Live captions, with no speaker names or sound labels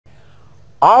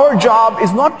Our job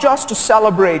is not just to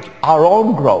celebrate our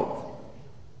own growth,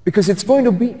 because it's going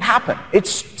to happen.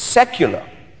 It's secular.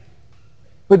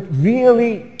 But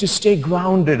really to stay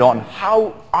grounded on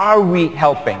how are we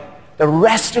helping the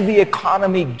rest of the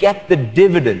economy get the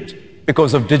dividend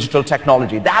because of digital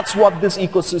technology. That's what this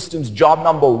ecosystem's job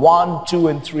number 1, 2,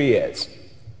 and 3 is.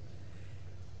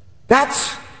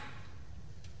 That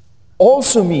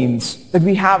also means that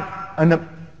we have a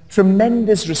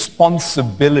tremendous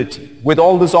responsibility with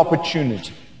all this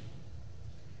opportunity.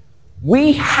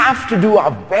 We have to do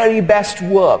our very best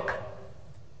work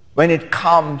when it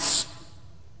comes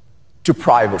to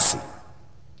privacy.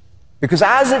 Because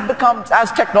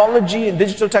as technology and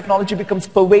digital technology becomes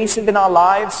pervasive in our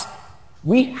lives,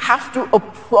 we have to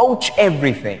approach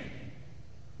everything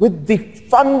with the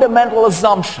fundamental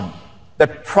assumption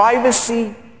that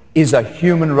privacy is a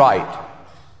human right.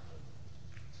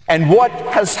 And what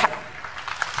has happened?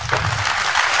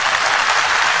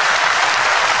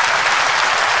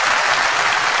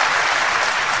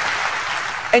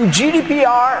 And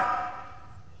GDPR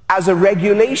as a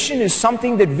regulation is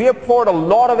something that we have poured a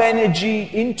lot of energy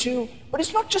into, but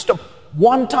it's not just a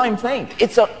one-time thing.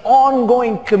 It's an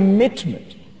ongoing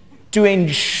commitment to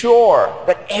ensure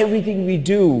that everything we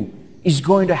do is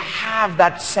going to have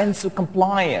that sense of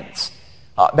compliance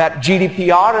that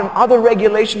GDPR and other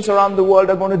regulations around the world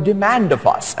are going to demand of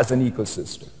us as an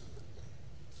ecosystem.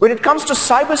 When it comes to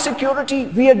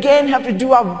cybersecurity, we again have to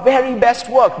do our very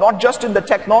best work, not just in the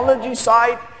technology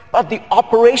side, but the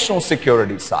operational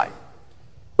security side.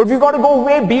 But we've got to go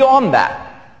way beyond that.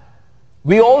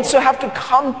 We also have to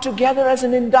come together as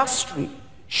an industry,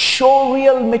 show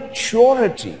real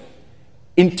maturity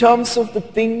in terms of the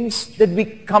things that we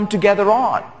come together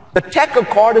on. The Tech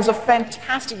Accord is a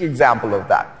fantastic example of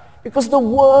that, because the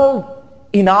world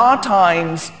in our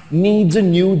times needs a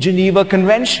new Geneva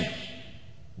Convention.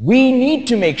 We need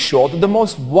to make sure that the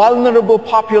most vulnerable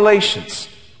populations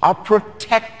are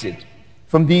protected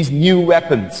from these new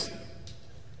weapons.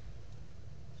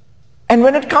 And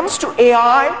when it comes to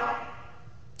AI,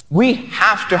 we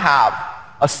have to have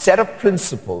a set of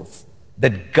principles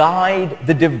that guide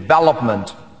the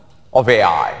development of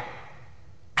AI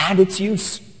and its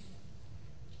use.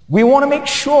 We want to make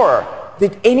sure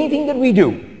that anything that we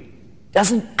do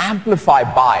doesn't amplify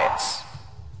bias,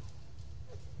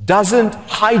 doesn't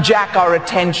hijack our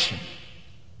attention,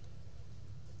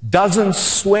 doesn't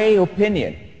sway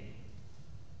opinion.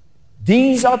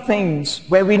 These are things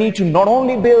where we need to not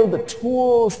only build the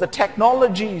tools, the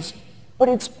technologies, but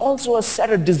it's also a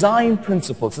set of design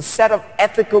principles, a set of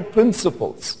ethical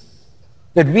principles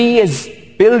that we as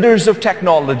builders of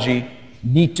technology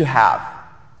need to have.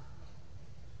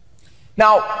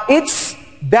 Now, it's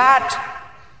that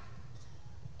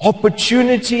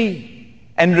opportunity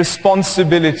and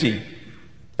responsibility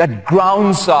that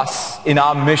grounds us in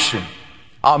our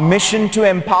mission to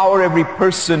empower every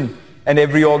person and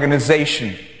every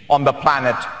organization on the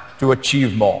planet to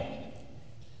achieve more.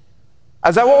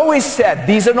 As I've always said,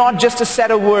 these are not just a set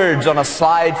of words on a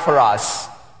slide for us.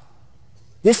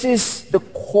 This is the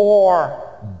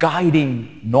core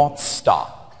guiding North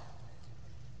Star.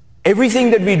 Everything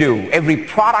that we do, every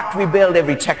product we build,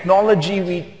 every technology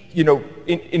we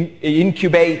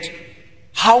incubate,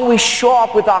 how we show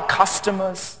up with our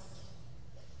customers,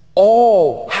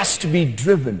 all has to be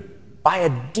driven by a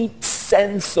deep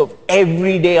sense of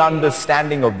everyday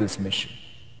understanding of this mission.